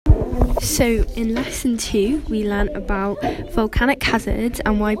So in lesson 2 we learnt about volcanic hazards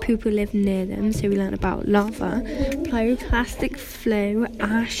and why people live near them. So we learnt about lava, pyroclastic flow,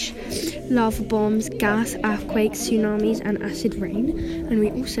 ash, lava bombs, gas, earthquakes, tsunamis and acid rain. And we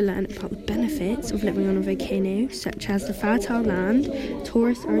also learnt about the benefits of living on a volcano, such as the fertile land.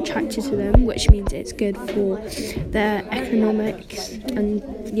 Tourists are attracted to them, which means it's good for their economics and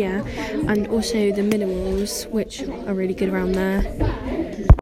also the minerals, which are really good around there.